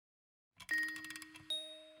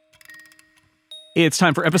It's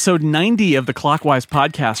time for episode 90 of the Clockwise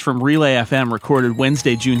podcast from Relay FM, recorded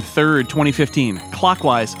Wednesday, June 3rd, 2015.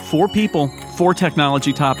 Clockwise, 4 people, 4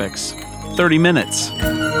 technology topics, 30 minutes.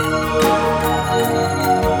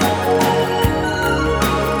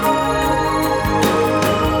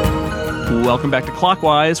 Welcome back to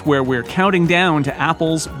Clockwise, where we're counting down to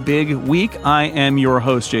Apple's big week. I am your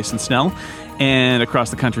host, Jason Snell. And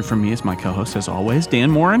across the country from me is my co-host, as always,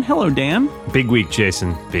 Dan Morin. Hello, Dan. Big week,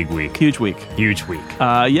 Jason. Big week. Huge week. Huge week.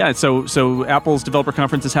 So Apple's developer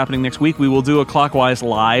conference is happening next week. We will do a Clockwise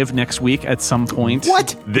live next week at some point.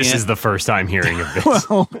 What? This is the first time hearing of this.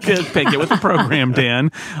 Well, get with the program,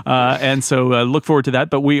 Dan. And so look forward to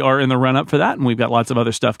that. But we are in the run-up for that, and we've got lots of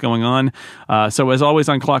other stuff going on. So as always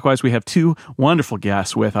on Clockwise, we have 2 wonderful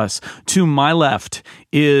guests with us. To my left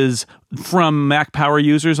is from Mac Power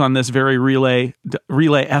users on this very Relay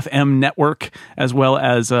FM network, as well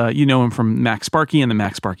as you know him from Mac Sparky and the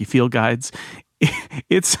Mac Sparky Field Guides.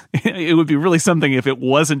 It would be really something if it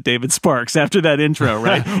wasn't David Sparks after that intro,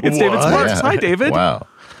 right? It's David Sparks. Yeah. Hi, David. Wow.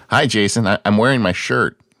 Hi, Jason. I'm wearing my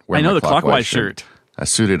shirt. I know the Clockwise shirt. I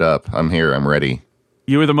suited up. I'm here. I'm ready.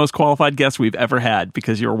 You are the most qualified guest we've ever had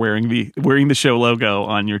because you're wearing the show logo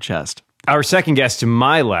on your chest. Our second guest to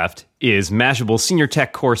my left is Mashable senior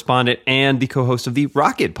tech correspondent and the co-host of the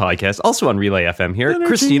Rocket podcast, also on Relay FM here,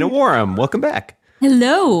 Christina Warham. Welcome back.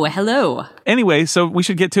 Hello. Anyway, so we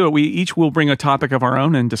should get to it. We each will bring a topic of our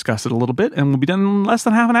own and discuss it a little bit, and we'll be done in less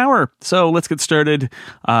than half an hour. So let's get started.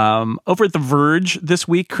 Over at The Verge this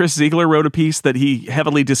week, Chris Ziegler wrote a piece that he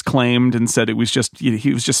heavily disclaimed and said he was just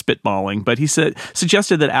spitballing, but he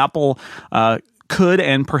suggested that Apple could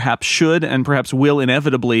and perhaps should and perhaps will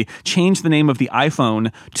inevitably change the name of the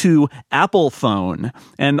iPhone to Apple Phone.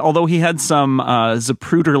 And although he had some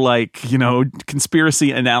Zapruder-like,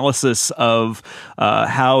 conspiracy analysis of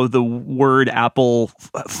how the word Apple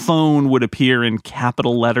phone would appear in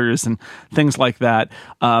capital letters and things like that,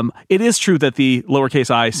 it is true that the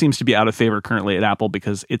lowercase I seems to be out of favor currently at Apple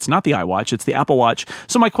because it's not the iWatch, it's the Apple Watch.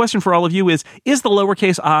 So my question for all of you is the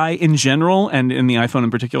lowercase I in general, and in the iPhone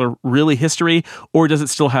in particular, really history? Or does it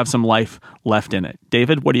still have some life left in it?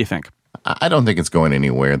 David, what do you think? I don't think it's going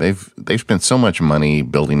anywhere. They've spent so much money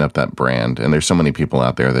building up that brand, and there's so many people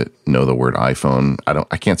out there that know the word iPhone.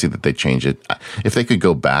 I can't see that they change it. If they could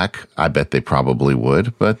go back, I bet they probably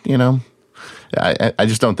would. But I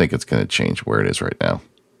just don't think it's going to change where it is right now.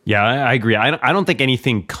 Yeah, I agree. I don't think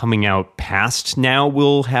anything coming out past now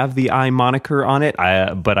will have the I moniker on it.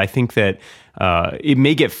 But I think that it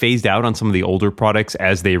may get phased out on some of the older products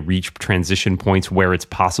as they reach transition points where it's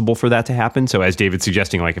possible for that to happen. So as David's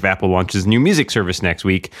suggesting, like if Apple launches a new music service next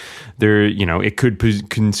week, it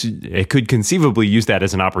could conceivably use that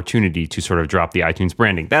as an opportunity to sort of drop the iTunes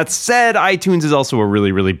branding. That said, iTunes is also a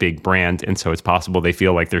really, really big brand. And so it's possible they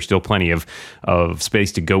feel like there's still plenty of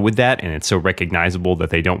space to go with that. And it's so recognizable that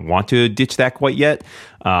they don't want to ditch that quite yet.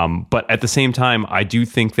 But at the same time, I do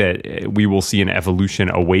think that we will see an evolution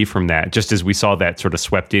away from that, just as we saw that sort of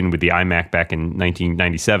swept in with the iMac back in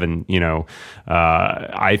 1997.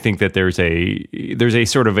 I think that there's a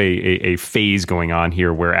sort of a phase going on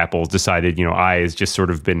here where Apple's decided, I has just sort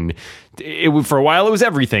of been. For a while, it was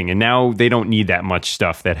everything, and now they don't need that much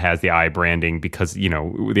stuff that has the I branding because,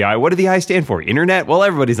 the I. What do the I stand for? Internet? Well,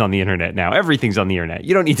 everybody's on the internet now. Everything's on the internet.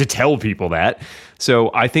 You don't need to tell people that.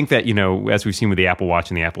 So I think that, as we've seen with the Apple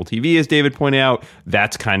Watch and the Apple TV, as David pointed out,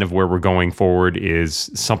 that's kind of where we're going forward,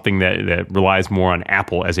 is something that relies more on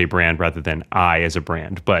Apple as a brand rather than I as a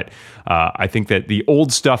brand. But I think that the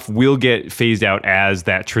old stuff will get phased out as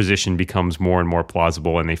that transition becomes more and more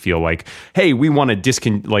plausible, and they feel like, hey, we want to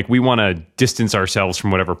distance ourselves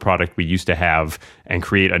from whatever product we used to have and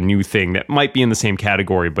create a new thing that might be in the same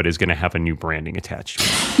category but is going to have a new branding attached to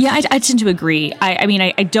it. Yeah, I tend to agree.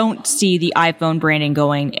 I don't see the iPhone branding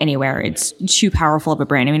going anywhere. It's too powerful of a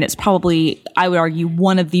brand. It's probably, I would argue,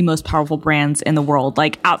 one of the most powerful brands in the world,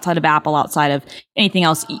 like outside of Apple, outside of anything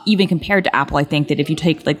else, even compared to Apple. I think that if you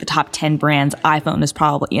take like the top 10 brands, iPhone is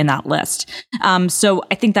probably in that list. So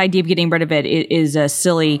I think the idea of getting rid of it is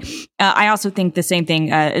silly. I also think the same thing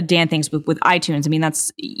Dan thinks with iTunes.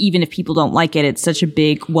 That's, even if people don't like it, it's such a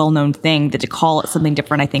big, well-known thing that to call it something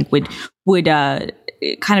different, I think would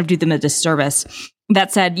kind of do them a disservice.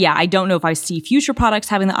 That said, yeah, I don't know if I see future products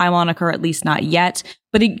having the I moniker, at least not yet,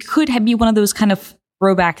 but it could be one of those kind of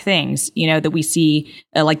throwback things, that we see,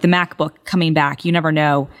 like the MacBook coming back. You never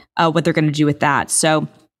know what they're going to do with that. So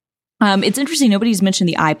it's interesting. Nobody's mentioned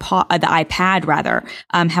the iPad rather.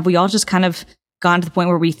 Have we all just kind of gone to the point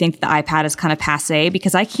where we think the iPad is kind of passe?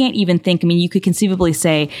 Because I can't even think. I mean, you could conceivably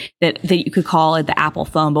say that you could call it the Apple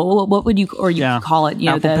phone, but what would you, or you could call it,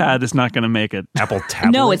 Apple Pad is not going to make it. Apple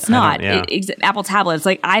tablet? No, it's not. Apple tablet. It's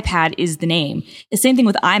like iPad is the name. The same thing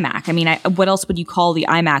with iMac. I mean, what else would you call the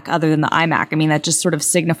iMac other than the iMac? I mean, that just sort of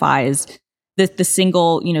signifies the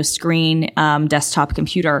single, screen desktop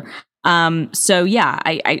computer. So yeah,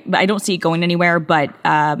 I don't see it going anywhere, but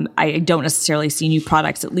I don't necessarily see new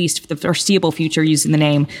products, at least for the foreseeable future, using the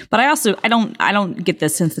name. But I don't get the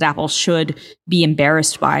sense that Apple should be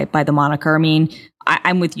embarrassed by the moniker. I mean,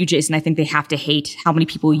 I'm with you, Jason. I think they have to hate how many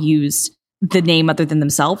people use the name other than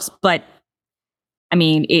themselves. But I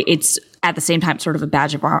mean, it's at the same time sort of a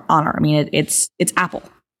badge of honor. I mean, it's Apple.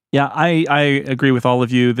 Yeah, I agree with all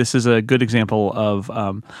of you. This is a good example of,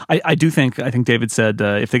 I think David said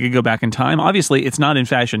if they could go back in time, obviously it's not in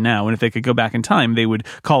fashion now, and if they could go back in time, they would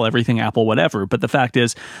call everything Apple whatever. But the fact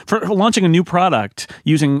is, for launching a new product,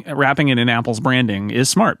 wrapping it in Apple's branding is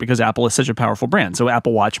smart because Apple is such a powerful brand. So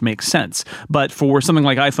Apple Watch makes sense. But for something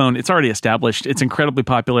like iPhone, it's already established. It's incredibly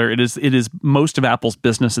popular. It is most of Apple's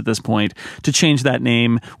business at this point. To change that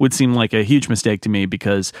name would seem like a huge mistake to me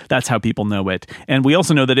because that's how people know it. And we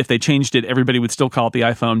also know that if they changed it, everybody would still call it the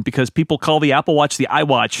iPhone because people call the Apple Watch the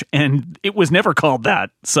iWatch, and it was never called that.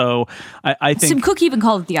 So I think Tim Cook even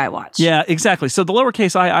called it the iWatch. Yeah, exactly. So the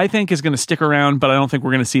lowercase I think is going to stick around, but I don't think we're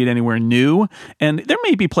going to see it anywhere new. And there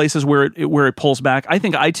may be places where it pulls back. I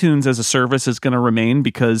think iTunes as a service is going to remain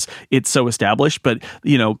because it's so established. But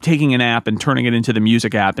taking an app and turning it into the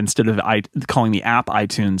music app instead of calling the app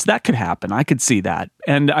iTunes, that could happen. I could see that,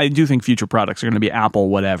 and I do think future products are going to be Apple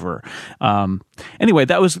whatever. Anyway,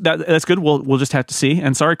 that's good. We'll just have to see.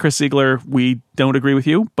 And sorry, Chris Ziegler, we don't agree with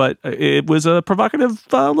you, but it was a provocative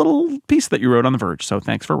little piece that you wrote on The Verge. So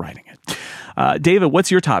thanks for writing it. David, what's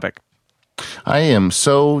your topic? I am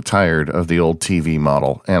so tired of the old TV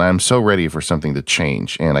model, and I'm so ready for something to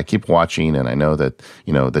change. And I keep watching, and I know that,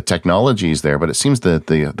 the technology is there, but it seems that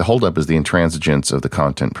the holdup is the intransigence of the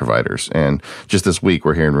content providers. And just this week,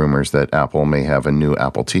 we're hearing rumors that Apple may have a new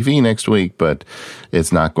Apple TV next week, but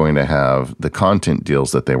it's not going to have the content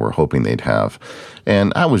deals that they were hoping they'd have.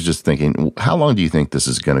 And I was just thinking, how long do you think this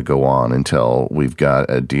is going to go on until we've got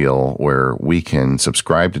a deal where we can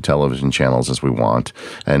subscribe to television channels as we want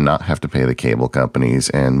and not have to pay the cable companies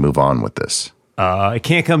and move on with this? It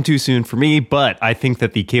can't come too soon for me, but I think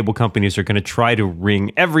that the cable companies are going to try to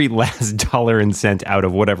wring every last dollar and cent out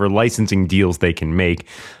of whatever licensing deals they can make.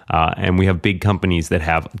 And we have big companies that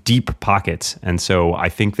have deep pockets. And so I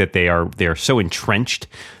think that they are so entrenched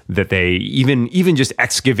that they even just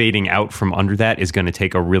excavating out from under that is going to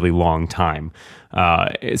take a really long time.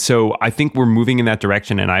 So I think we're moving in that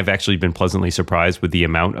direction, and I've actually been pleasantly surprised with the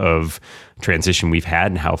amount of transition we've had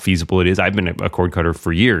and how feasible it is. I've been a cord cutter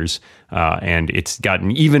for years, and it's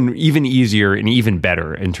gotten even easier and even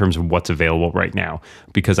better in terms of what's available right now,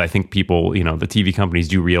 because I think people, the TV companies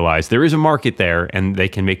do realize there is a market there and they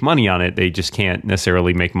can make money on it. They just can't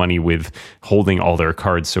necessarily make money with holding all their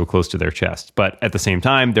cards so close to their chest. But at the same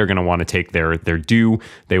time, they're going to want to take their due.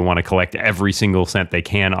 They want to collect every single cent they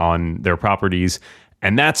can on their properties.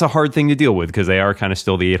 And that's a hard thing to deal with because they are kind of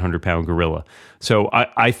still the 800-pound gorilla. So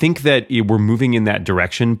I think that we're moving in that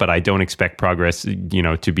direction, but I don't expect progress,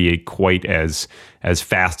 to be quite as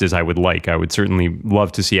fast as I would like. I would certainly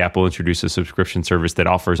love to see Apple introduce a subscription service that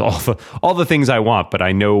offers all the things I want. But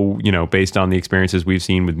I know, based on the experiences we've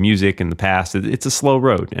seen with music in the past, it's a slow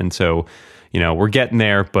road. And so, we're getting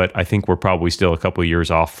there, but I think we're probably still a couple of years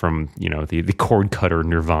off from, the cord cutter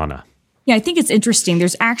nirvana. Yeah, I think it's interesting.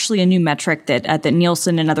 There's actually a new metric that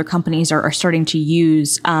Nielsen and other companies are starting to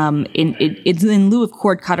use. In lieu of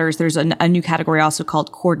cord cutters, there's a new category also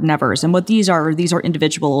called cord nevers. And what these are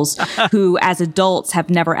individuals who, as adults,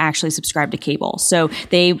 have never actually subscribed to cable. So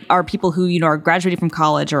they are people who, are graduating from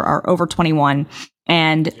college or are over 21.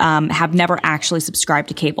 And have never actually subscribed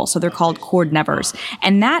to cable. So they're called cord nevers.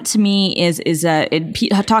 And that to me is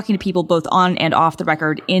talking to people both on and off the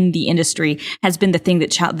record in the industry has been the thing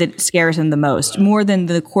that scares them the most, more than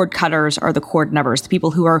the cord cutters or the cord nevers, the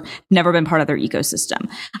people who are never been part of their ecosystem.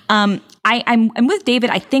 I'm with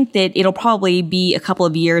David. I think that it'll probably be a couple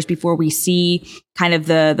of years before we see kind of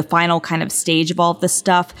the final kind of stage of all of this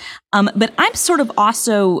stuff. But I'm sort of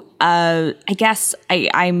also, I guess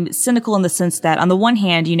I'm cynical in the sense that on the one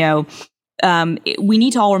hand, we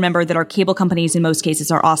need to all remember that our cable companies in most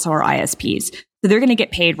cases are also our ISPs. So they're going to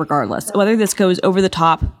get paid regardless, whether this goes over the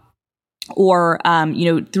top or,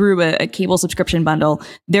 through a cable subscription bundle,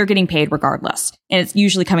 they're getting paid regardless. And it's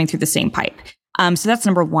usually coming through the same pipe. So that's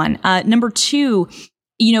number one. Number two,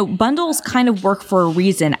 bundles kind of work for a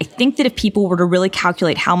reason. I think that if people were to really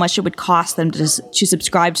calculate how much it would cost them to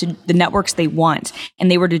subscribe to the networks they want,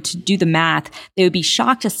 and they were to do the math, they would be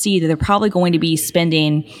shocked to see that they're probably going to be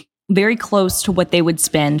spending very close to what they would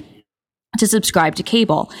spend to subscribe to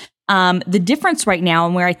cable. The difference right now,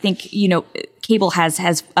 and where I think, cable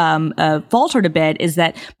has faltered a bit, is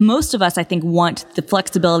that most of us, I think, want the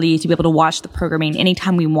flexibility to be able to watch the programming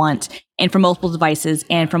anytime we want, and from multiple devices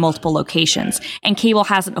and from multiple locations. And cable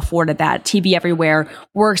hasn't afforded that. TV Everywhere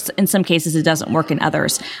works in some cases, it doesn't work in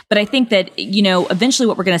others. But I think that, eventually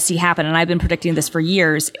what we're going to see happen, and I've been predicting this for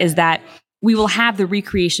years, is that we will have the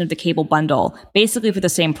recreation of the cable bundle, basically for the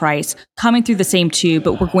same price, coming through the same tube,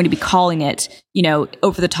 but we're going to be calling it,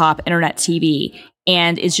 over-the-top internet TV.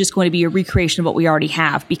 And it's just going to be a recreation of what we already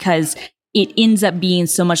have, because it ends up being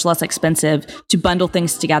so much less expensive to bundle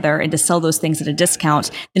things together and to sell those things at a discount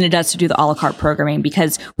than it does to do the a la carte programming.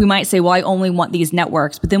 Because we might say, well, I only want these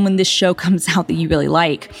networks. But then when this show comes out that you really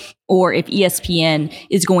like, or if ESPN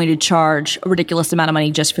is going to charge a ridiculous amount of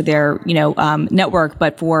money just for their, network,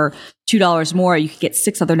 but for $2 more, you could get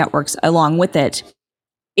 6 other networks along with it.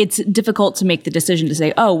 It's difficult to make the decision to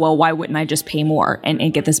say, oh, well, why wouldn't I just pay more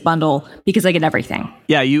and get this bundle because I get everything?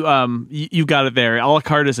 Yeah, you got it there. A la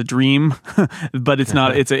carte is a dream, but it's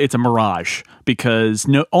not. It's a mirage, because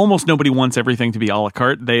almost nobody wants everything to be a la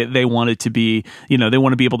carte. They want it to be, they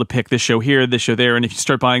want to be able to pick this show here, this show there, and if you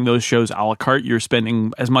start buying those shows a la carte, you're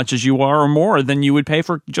spending as much as you are or more than you would pay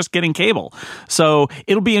for just getting cable. So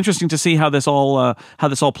it'll be interesting to see how this all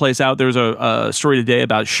plays out. There's a story today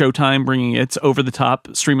about Showtime bringing its over-the-top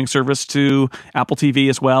streaming service to Apple TV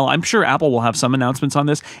as well. I'm sure Apple will have some announcements on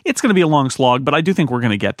this. It's going to be a long slog, but I do think we're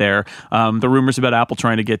going to get there. The rumors about Apple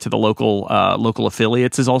trying to get to the local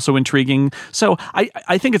affiliates is also intriguing. So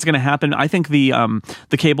I think it's going to happen. I think the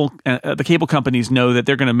cable companies know that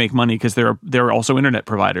they're going to make money because they're also internet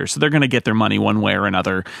providers, so they're going to get their money one way or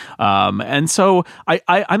another. And so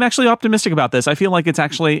I'm actually optimistic about this. I feel like it's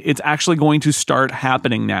actually going to start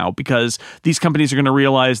happening now, because these companies are going to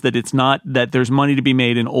realize that it's not that there's money to be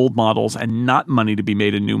made in old models and not money to be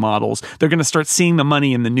made in new models. They're going to start seeing the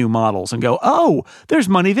money in the new models and go, oh, there's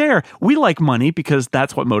money there. We like money, because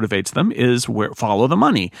that's what motivates them, is follow the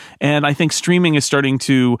money. And I think streaming is starting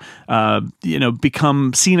to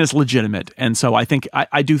become seen as legitimate. And so I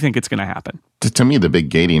do think it's going to happen. To me, the big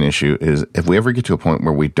gating issue is if we ever get to a point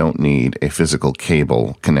where we don't need a physical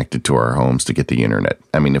cable connected to our homes to get the internet.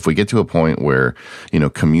 I mean, if we get to a point where,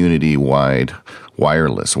 community-wide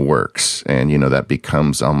wireless works and, that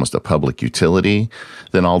becomes almost a public utility,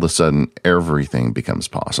 then all of a sudden everything becomes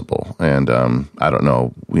possible. And I don't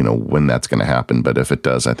know, when that's going to happen, but if it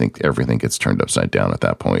does, I think everything gets turned upside down at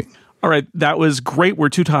that point. All right, that was great. We're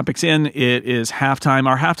 2 topics in. It is halftime.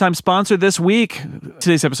 Our halftime sponsor this week.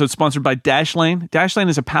 Today's episode is sponsored by Dashlane. Dashlane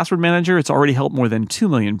is a password manager. It's already helped more than 2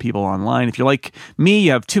 million people online. If you're like me,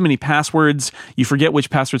 you have too many passwords, you forget which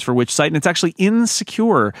passwords for which site, and it's actually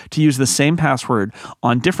insecure to use the same password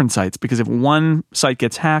on different sites, because if one site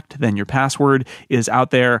gets hacked, then your password is out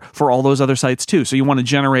there for all those other sites too. So you want to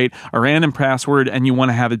generate a random password, and you want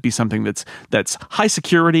to have it be something that's high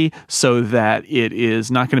security, so that it is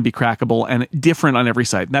not going to be cracked and different on every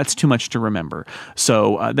site. That's too much to remember.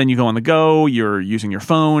 So then you go on the go, you're using your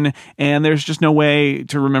phone, and there's just no way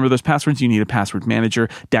to remember those passwords. You need a password manager.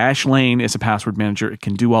 Dashlane is a password manager. It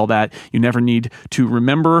can do all that. You never need to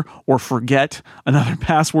remember or forget another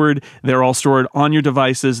password. They're all stored on your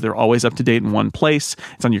devices. They're always up to date in one place.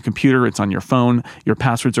 It's on your computer. It's on your phone. Your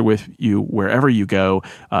passwords are with you wherever you go.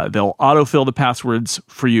 They'll autofill the passwords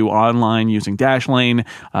for you online using Dashlane.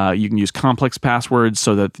 You can use complex passwords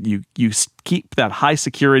so that you keep that high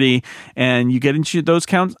security, and you get into those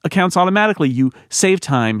accounts automatically. You save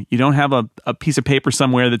time. You don't have a piece of paper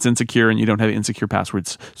somewhere that's insecure, and you don't have insecure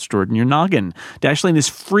passwords stored in your noggin. Dashlane is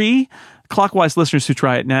free. Clockwise listeners who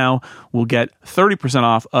try it now will get 30%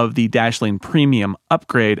 off of the Dashlane Premium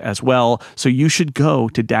upgrade as well. So you should go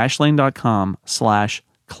to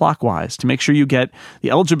dashlane.com/clockwise to make sure you get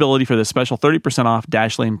the eligibility for this special 30% off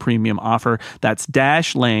Dashlane Premium offer. That's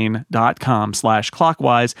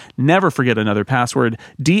dashlane.com/clockwise. Never forget another password,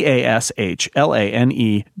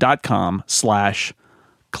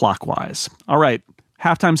 dashlane.com/clockwise. All right.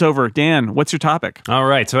 Halftime's over. Dan, what's your topic? All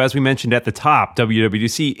right. So as we mentioned at the top,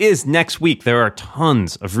 WWDC is next week. There are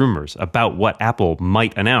tons of rumors about what Apple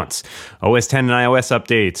might announce. OS X and iOS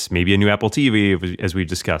updates, maybe a new Apple TV, as we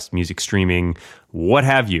discussed, music streaming, what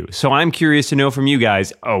have you. So I'm curious to know from you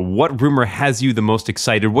guys, what rumor has you the most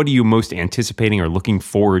excited? What are you most anticipating or looking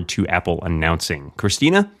forward to Apple announcing?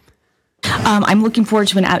 Christina? I'm looking forward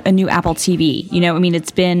to a new Apple TV.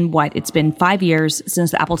 It's been 5 years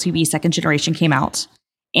since the Apple TV second generation came out.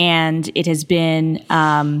 and it has been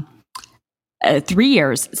 3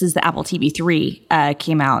 years since the Apple TV 3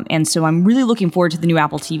 came out. And so I'm really looking forward to the new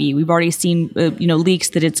Apple TV. We've already seen, leaks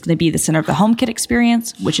that it's going to be the center of the HomeKit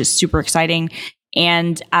experience, which is super exciting.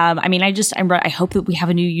 And I hope that we have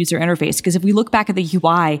a new user interface, because if we look back at the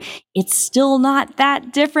UI, it's still not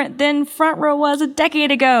that different than Front Row was a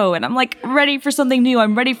decade ago. And I'm like ready for something new.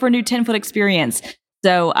 I'm ready for a new 10-foot experience.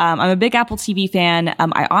 So I'm a big Apple TV fan.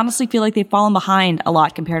 I honestly feel like they've fallen behind a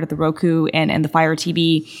lot compared to the Roku and the Fire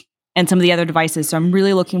TV and some of the other devices. So I'm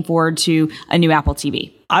really looking forward to a new Apple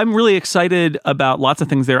TV. I'm really excited about lots of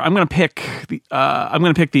things there. I'm going to pick the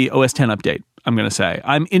OS 10 update. I'm going to say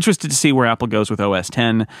I'm interested to see where Apple goes with OS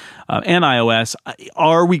 10 and iOS.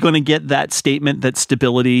 Are we going to get that statement that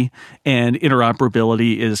stability and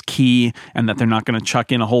interoperability is key, and that they're not going to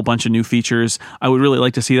chuck in a whole bunch of new features? I would really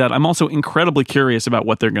like to see that. I'm also incredibly curious about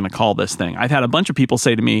what they're going to call this thing. I've had a bunch of people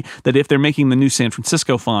say to me that if they're making the new San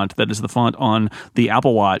Francisco font, that is the font on the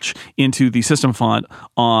Apple Watch, into the system font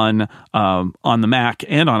on the Mac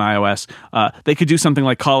and on iOS, they could do something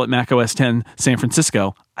like call it Mac OS 10 San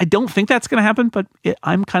Francisco. I don't think that's going to happen, but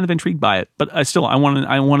I'm kind of intrigued by it. But I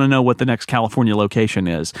want to know what the next California location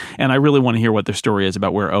is, and I really want to hear what their story is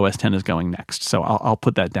about where OS 10 is going next. So I'll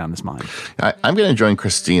put that down as mine. I'm going to join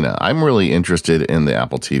Christina. I'm really interested in the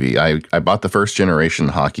Apple TV. I bought the first generation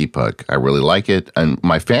hockey puck. I really like it, and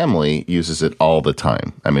my family uses it all the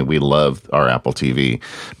time. I mean, we love our Apple TV,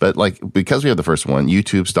 but because we have the first one,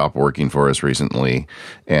 YouTube stopped working for us recently,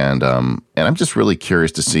 and I'm just really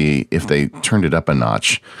curious to see if they turned it up a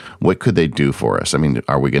notch. What could they do for us? I mean,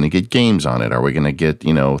 are we going to get games on it? Are we going to get,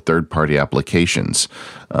 third-party applications?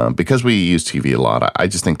 Because we use TV a lot, I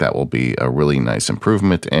just think that will be a really nice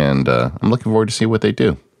improvement, and I'm looking forward to see what they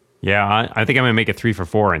do. Yeah, I think I'm going to make it 3 for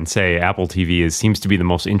 4 and say Apple TV seems to be the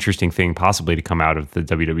most interesting thing possibly to come out of the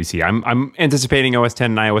WWDC. I'm anticipating OS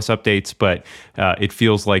 10 and iOS updates, but it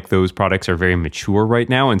feels like those products are very mature right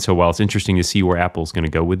now. And so while it's interesting to see where Apple's going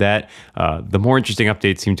to go with that, the more interesting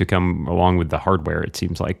updates seem to come along with the hardware, it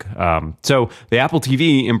seems like. So the Apple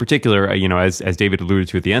TV in particular, as David alluded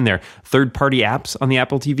to at the end there, third-party apps on the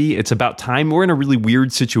Apple TV, it's about time. We're in a really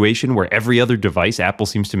weird situation where every other device Apple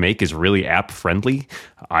seems to make is really app-friendly.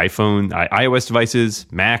 iPhone, iOS devices,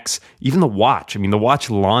 Macs, even the watch. I mean, the watch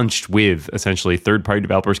launched with essentially third-party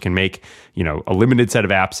developers can make, a limited set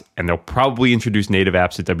of apps, and they'll probably introduce native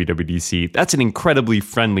apps at WWDC. That's an incredibly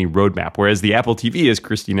friendly roadmap. Whereas the Apple TV, as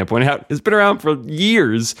Christina pointed out, has been around for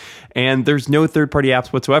years, and there's no third-party apps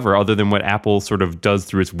whatsoever other than what Apple sort of does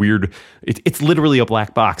through its weird. It's literally a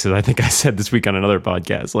black box, as I think I said this week on another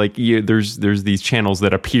podcast. There's these channels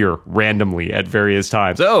that appear randomly at various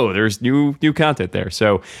times. Oh, there's new content there.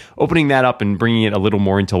 So opening that up and bringing it a little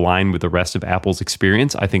more into line with the rest of Apple's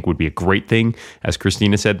experience, I think would be a great thing. As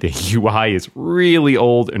Christina said, the UI is really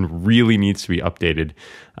old and really needs to be updated.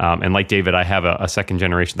 And like David, I have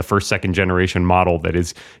the first second generation model that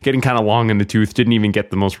is getting kind of long in the tooth, didn't even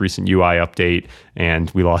get the most recent UI update, and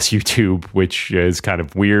we lost YouTube, which is kind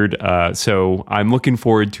of weird. So I'm looking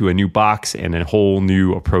forward to a new box and a whole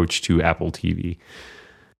new approach to Apple TV.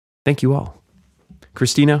 Thank you all.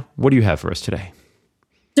 Christina, what do you have for us today?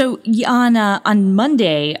 So on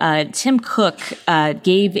Monday, Tim Cook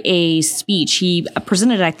gave a speech. He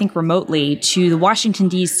presented, I think, remotely to the Washington,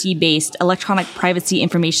 D.C.-based Electronic Privacy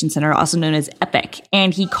Information Center, also known as EPIC.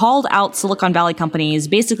 And he called out Silicon Valley companies,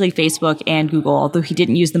 basically Facebook and Google, although he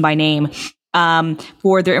didn't use them by name,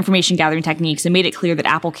 for their information gathering techniques, and made it clear that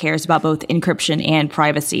Apple cares about both encryption and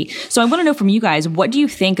privacy. So I want to know from you guys, what do you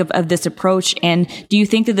think of this approach? And do you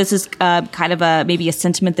think that this is kind of maybe a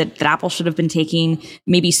sentiment that Apple should have been taking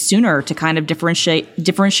maybe sooner to kind of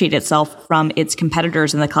differentiate itself from its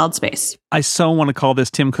competitors in the cloud space? I so want to call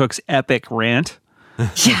this Tim Cook's epic rant.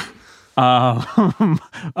 Yeah.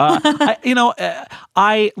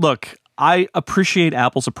 I appreciate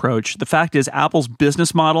Apple's approach. The fact is, Apple's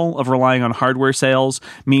business model of relying on hardware sales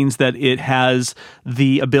means that it has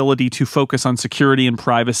the ability to focus on security and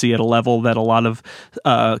privacy at a level that a lot of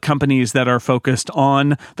companies that are focused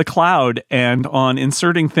on the cloud and on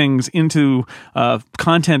inserting things into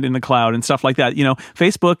content in the cloud and stuff like that.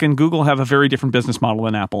 Facebook and Google have a very different business model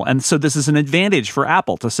than Apple. And so this is an advantage for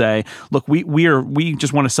Apple to say, look, we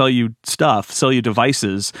just want to sell you stuff, sell you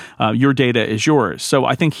devices. Your data is yours. So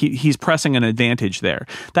I think he's pressing an advantage there.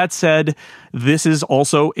 That said, this is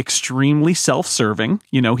also extremely self-serving.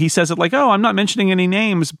 He says it like, oh, I'm not mentioning any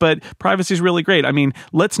names, but privacy is really great. I mean,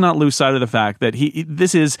 let's not lose sight of the fact that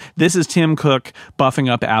this is Tim Cook buffing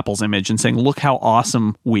up Apple's image and saying, look how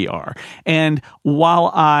awesome we are. And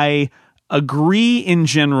while I agree in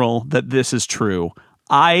general that this is true,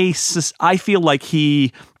 I feel like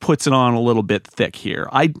he puts it on a little bit thick here.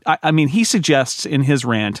 I mean, he suggests in his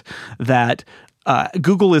rant that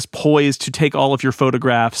Google is poised to take all of your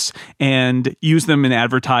photographs and use them in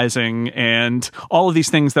advertising and all of these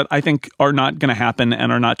things that I think are not going to happen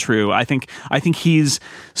and are not true. I think he's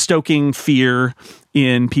stoking fear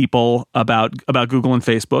in people about Google and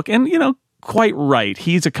Facebook, and quite right.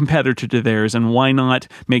 He's a competitor to theirs, and why not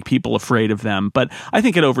make people afraid of them? But I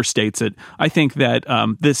think it overstates it. I think that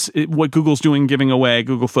what Google's doing, giving away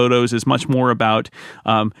Google Photos, is much more about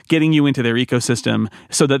getting you into their ecosystem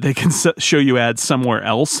so that they can show you ads somewhere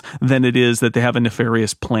else than it is that they have a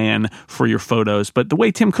nefarious plan for your photos. But the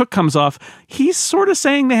way Tim Cook comes off, he's sort of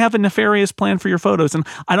saying they have a nefarious plan for your photos, and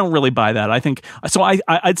I don't really buy that. I think so.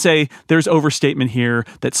 I'd say there's overstatement here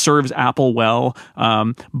that serves Apple well,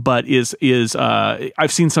 but is I've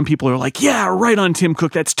seen some people who are like, yeah, right on, Tim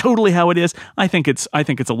Cook, that's totally how it is. I think it's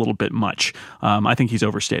a little bit much. I think he's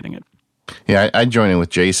overstating it. Yeah, I join in with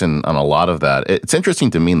Jason on a lot of that. It's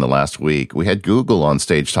interesting to me in the last week, we had Google on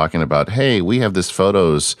stage talking about, hey, we have this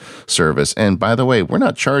photos service. And by the way, we're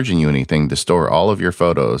not charging you anything to store all of your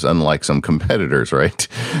photos, unlike some competitors, right?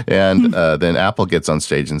 And then Apple gets on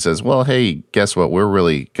stage and says, well, hey, guess what? We're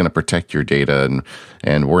really going to protect your data,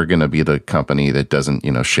 and we're going to be the company that doesn't,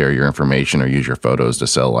 share your information or use your photos to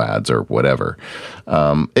sell ads or whatever.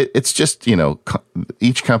 It's just,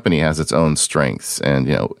 each company has its own strengths, and,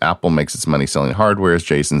 Apple makes its money selling hardware, as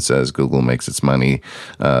Jason says. Google makes its money,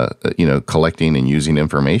 collecting and using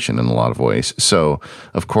information in a lot of ways. So,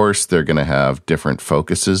 of course, they're going to have different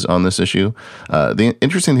focuses on this issue. The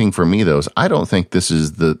interesting thing for me, though, is I don't think this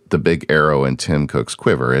is the big arrow in Tim Cook's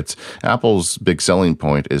quiver. It's Apple's big selling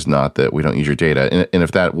point is not that we don't use your data. And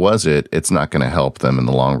if that was it, it's not going to help them in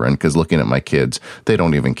the long run, because looking at my kids, they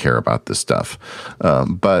don't even care about this stuff.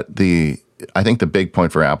 But I think the big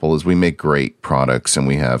point for Apple is we make great products and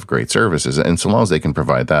we have great services. And so long as they can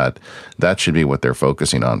provide that, that should be what they're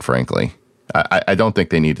focusing on, frankly. I don't think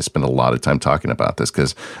they need to spend a lot of time talking about this,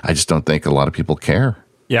 because I just don't think a lot of people care.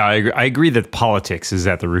 Yeah, I agree that politics is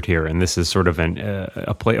at the root here, and this is sort of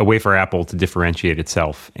a way for Apple to differentiate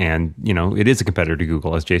itself. And, it is a competitor to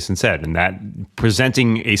Google, as Jason said, and that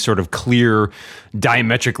presenting a sort of clear,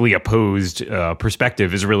 diametrically opposed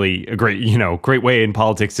perspective is really a great way in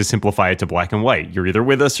politics to simplify it to black and white. You're either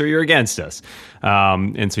with us or you're against us.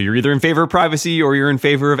 And so you're either in favor of privacy or you're in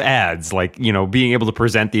favor of ads. Being able to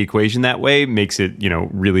present the equation that way makes it,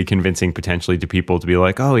 really convincing potentially to people to be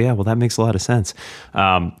like, oh, yeah, well, that makes a lot of sense.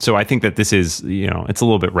 So I think that this is, it's a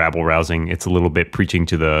little bit rabble rousing. It's a little bit preaching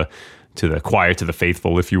to the choir, to the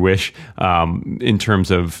faithful, if you wish, in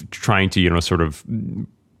terms of trying to, sort of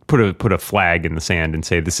put a flag in the sand and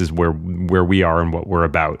say this is where we are and what we're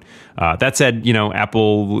about. That said,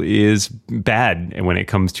 Apple is bad when it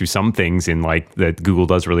comes to some things in that Google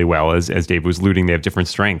does really well. As Dave was alluding, they have different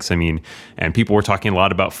strengths. I mean, and people were talking a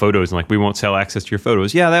lot about photos and we won't sell access to your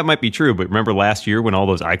photos. Yeah, that might be true. But remember last year when all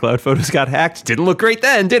those iCloud photos got hacked? Didn't look great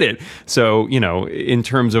then, did it? So, in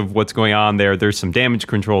terms of what's going on there's some damage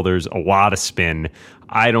control. There's a lot of spin.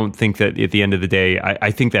 I don't think that at the end of the day,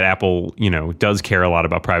 I think that Apple, does care a lot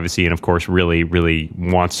about privacy and, of course, really, really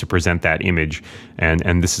wants to present that image.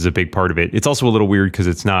 And this is a big part of it. It's also a little weird because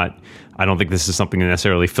it's not, I don't think this is something that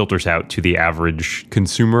necessarily filters out to the average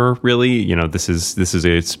consumer, really. This is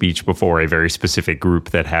a speech before a very specific group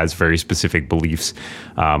that has very specific beliefs.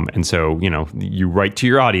 And so, you write to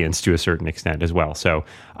your audience to a certain extent as well. So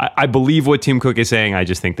I believe what Tim Cook is saying. I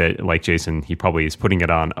just think that, like Jason, he probably is putting it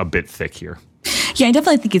on a bit thick here. Yeah, I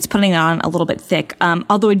definitely think it's putting it on a little bit thick.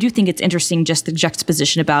 Although I do think it's interesting just the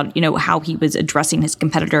juxtaposition about, how he was addressing his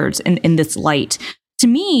competitors in this light. To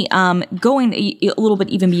me, going a little bit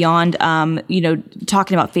even beyond,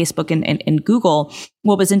 talking about Facebook and Google,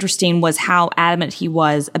 what was interesting was how adamant he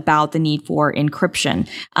was about the need for encryption,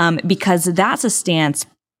 because that's a stance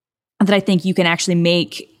that I think you can actually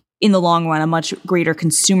make in the long run a much greater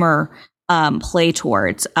consumer play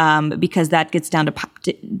towards, because that gets down to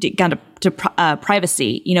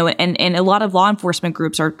privacy, and a lot of law enforcement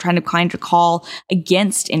groups are trying to kind of call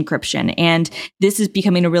against encryption. And this is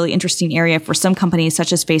becoming a really interesting area for some companies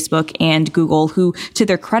such as Facebook and Google, who, to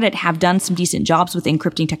their credit, have done some decent jobs with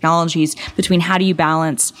encrypting technologies between how do you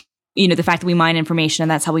balance, the fact that we mine information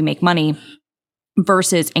and that's how we make money,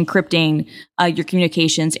 versus encrypting your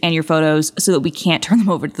communications and your photos so that we can't turn them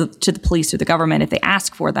over to the police or the government if they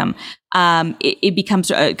ask for them, it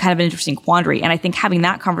becomes a kind of an interesting quandary. And I think having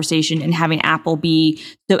that conversation and having Apple be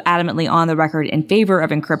so adamantly on the record in favor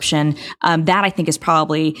of encryption, that I think is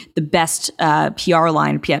probably the best PR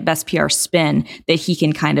line, best PR spin that he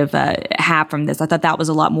can kind of have from this. I thought that was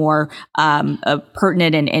a lot more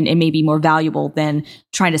pertinent and maybe more valuable than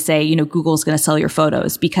trying to say, you know, Google's going to sell your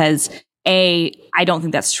photos, because A, I don't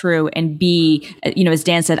think that's true. And B, you know, as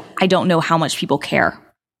Dan said, I don't know how much people care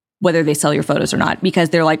whether they sell your photos or not, because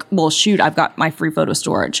they're like, well, shoot, I've got my free photo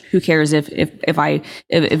storage. Who cares if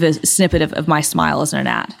a snippet of my smile isn't an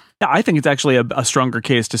ad? Yeah, I think it's actually a stronger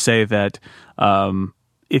case to say that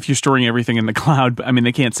if you're storing everything in the cloud, I mean,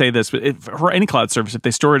 they can't say this, but for any cloud service, if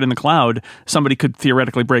they store it in the cloud, somebody could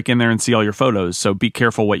theoretically break in there and see all your photos. So be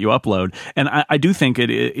careful what you upload. And I do think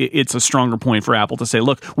it's a stronger point for Apple to say,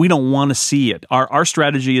 look, we don't want to see it. Our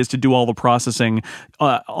strategy is to do all the processing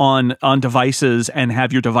on devices and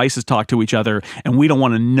have your devices talk to each other, and we don't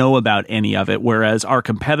want to know about any of it. Whereas our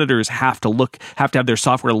competitors have to have their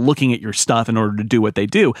software looking at your stuff in order to do what they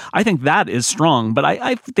do. I think that is strong, but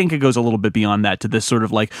I think it goes a little bit beyond that to this sort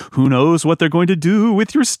of like, who knows what they're going to do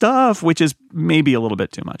with your stuff, which is maybe a little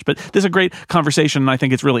bit too much. But this is a great conversation, and I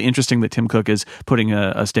think it's really interesting that Tim Cook is putting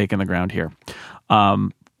a stake in the ground here.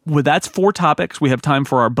 Well, that's 4 topics. We have time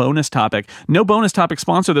for our bonus topic. No bonus topic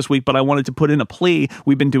sponsor this week, but I wanted to put in a plea.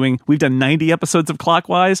 We've done 90 episodes of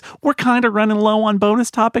Clockwise. We're kind of running low on bonus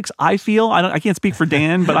topics. I feel I can't speak for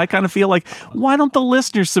Dan, but I kind of feel like, why don't the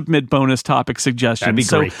listeners submit bonus topic suggestions?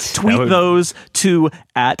 That'd be great. So tweet those to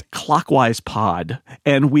 @ClockwisePod,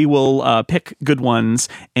 and we will pick good ones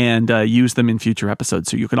and use them in future episodes.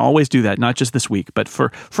 So you can always do that, not just this week, but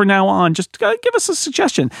for now on, just give us a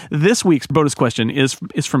suggestion. This week's bonus question is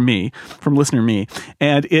from me, from listener me,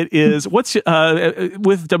 and it is, what's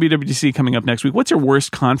with WWDC coming up next week, what's your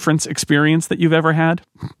worst conference experience that you've ever had,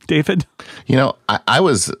 David? You know, I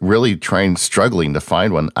was really struggling to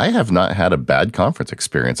find one. I have not had a bad conference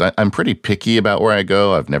experience. I'm pretty picky about where I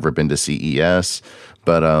go. I've never been to CES.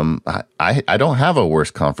 But I don't have a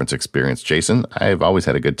worst conference experience, Jason. I've always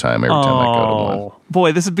had a good time every time I go to one.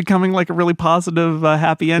 Boy, this is becoming like a really positive,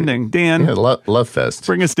 happy ending. Dan, yeah, love fest.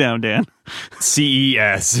 Bring us down, Dan.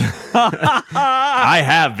 CES. I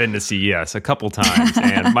have been to CES a couple times,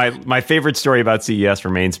 and my favorite story about CES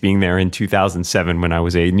remains being there in 2007 when I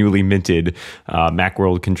was a newly minted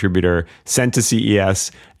Macworld contributor sent to CES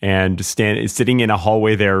and sitting in a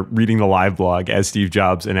hallway there reading the live blog as Steve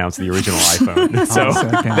Jobs announced the original iPhone. So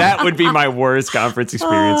that would be my worst conference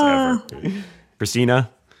experience ever. Christina?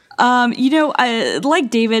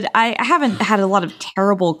 Like David, I haven't had a lot of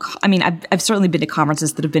terrible. I've certainly been to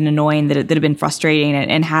conferences that have been annoying, that have been frustrating,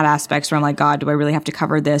 and had aspects where I'm like, God, do I really have to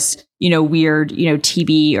cover this? Weird,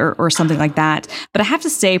 TB or something like that. But I have to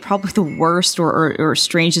say, probably the worst or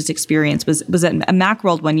strangest experience was at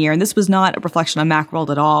Macworld one year, and this was not a reflection on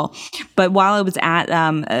Macworld at all. But while I was at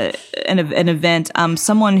an event,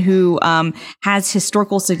 someone who has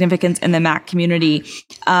historical significance in the Mac community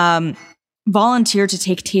volunteered to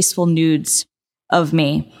take tasteful nudes of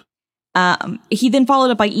me. He then followed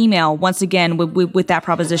up by email once again with that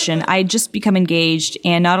proposition. I had just become engaged,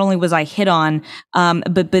 and not only was I hit on,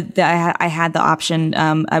 but I had the option.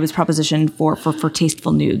 I was propositioned for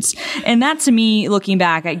tasteful nudes, and that to me, looking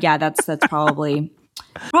back, that's probably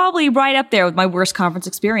right up there with my worst conference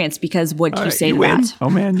experience. Because what do you say to that? Oh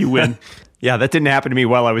man, you win. Yeah, that didn't happen to me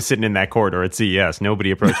while I was sitting in that corridor at CES. Nobody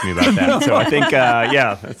approached me about that. So I think,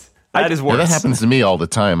 that is worse. Yeah, that happens to me all the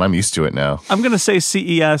time. I'm used to it now. I'm going to say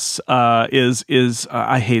CES is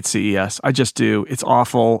I hate CES. I just do. It's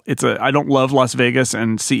awful. I don't love Las Vegas,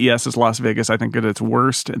 and CES is Las Vegas. I think at its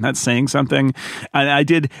worst, and that's saying something. And I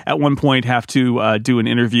did at one point have to do an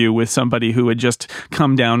interview with somebody who had just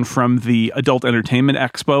come down from the Adult Entertainment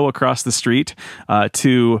Expo across the street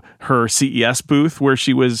to her CES booth where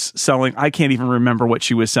she was selling. I can't even remember what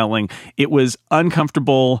she was selling. It was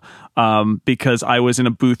uncomfortable. Because I was in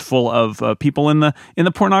a booth full of people in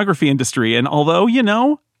the pornography industry, and although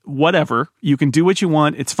whatever, you can do what you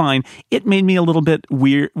want, it's fine. It made me a little bit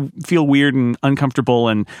feel weird and uncomfortable,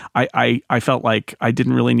 and I felt like I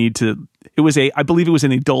didn't really need to. I believe it was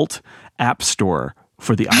an adult app store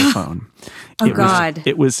for the iPhone. God!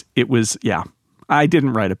 It was. Yeah, I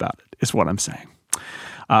didn't write about it. Is what I'm saying.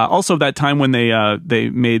 Also, that time when they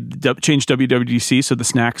changed WWDC so the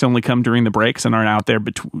snacks only come during the breaks and aren't out there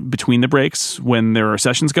between the breaks when there are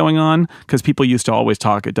sessions going on, because people used to always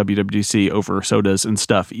talk at WWDC over sodas and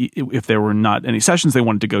stuff if there were not any sessions they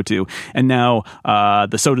wanted to go to, and now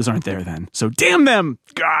the sodas aren't there then. So damn them!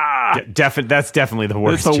 That's definitely the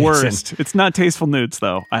worst. It's the Jason. worst. It's not Tasteful Newts,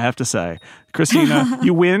 though, I have to say. Christina,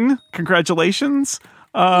 you win. Congratulations.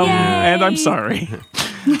 And I'm sorry.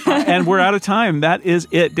 And we're out of time. That is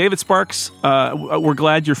it. David Sparks, we're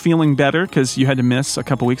glad you're feeling better because you had to miss a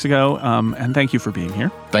couple weeks ago. And thank you for being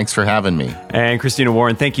here. Thanks for having me. And Christina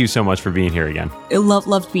Warren, thank you so much for being here again. I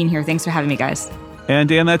loved being here. Thanks for having me, guys. And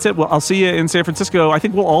Dan, that's it. Well, I'll see you in San Francisco. I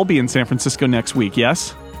think we'll all be in San Francisco next week,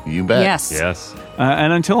 yes? You bet. Yes.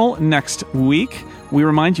 And until next week, we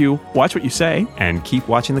remind you, watch what you say. And keep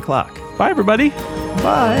watching the clock. Bye, everybody.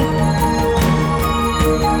 Bye.